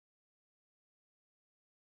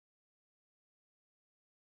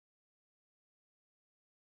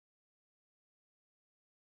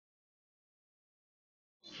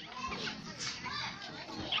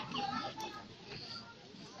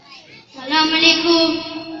Assalamualaikum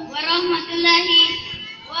warahmatullahi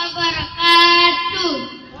wabarakatuh.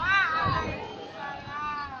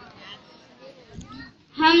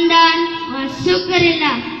 Hamdan wa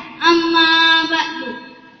syukurillah amma ba'du.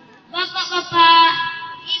 Bapak-bapak,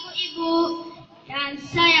 ibu-ibu yang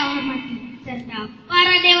saya hormati, serta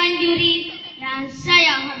para dewan juri yang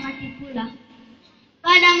saya hormati pula.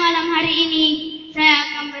 Pada malam hari ini saya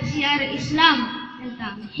akan bersiar Islam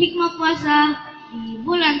tentang hikmah puasa di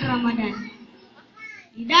bulan Ramadhan.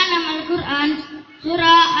 Di dalam Al-Quran,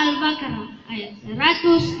 surah Al-Baqarah ayat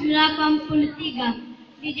 183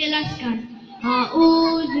 dijelaskan,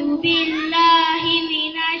 A'udzu billahi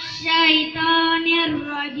minasyaitonir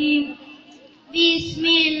rajim.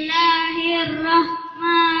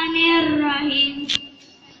 Bismillahirrahmanirrahim.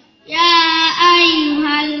 Ya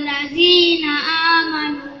ayyuhallazina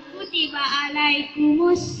amanu kutiba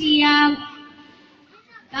alaikumussyiyam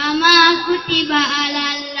kama kutiba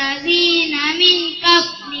alal ladzina min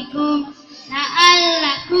qablikum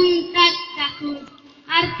la'allakum tattaqun.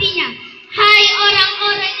 Artinya, hai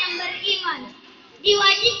orang-orang yang beriman,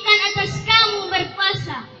 diwajibkan atas kamu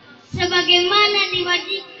berpuasa sebagaimana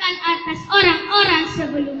diwajibkan atas orang-orang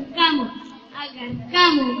sebelum kamu, agar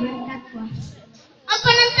kamu bertakwa. Apa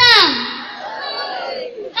nantang?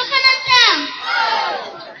 Apa nantang?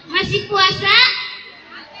 Masih puasa?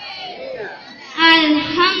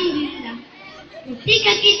 Alhamdulillah.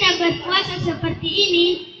 Ketika kita berpuasa seperti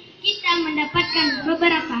ini, kita mendapatkan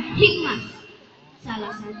beberapa hikmah.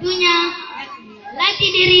 Salah satunya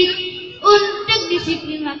melatih diri untuk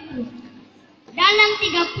disiplin waktu. Dalam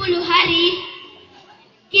 30 hari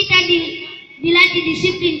kita dilatih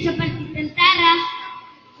disiplin seperti tentara.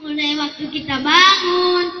 Mulai waktu kita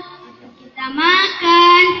bangun, waktu kita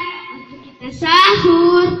makan, waktu kita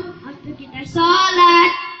sahur, waktu kita sholat,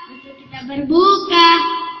 waktu kita berbuka,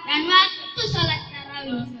 dan waktu sholat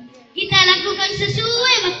tarawih. Kita lakukan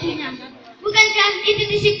sesuai waktunya. Bukankah itu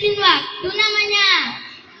disiplin waktu namanya?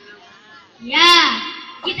 Ya,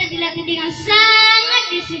 kita dilatih dengan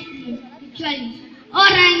sangat disiplin. Kecuali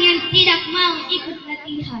orang yang tidak mau ikut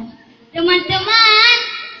latihan. Teman-teman,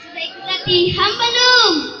 sudah ikut latihan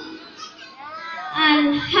belum?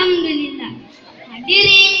 Alhamdulillah.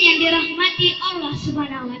 Hadirin yang dirahmati Allah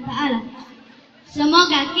Subhanahu wa Ta'ala,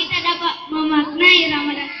 semoga kita dapat memaknai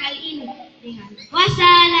Ramadhan kali ini dengan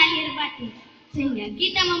puasa lahir batin, sehingga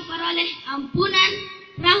kita memperoleh ampunan,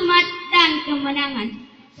 rahmat, dan kemenangan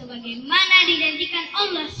sebagaimana dijanjikan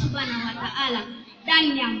Allah Subhanahu wa Ta'ala, dan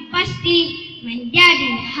yang pasti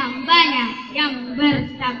menjadi hambanya yang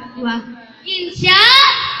bertakwa, insya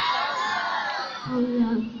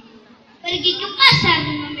Allah. Pergi ke pasar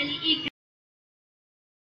membeli ikan.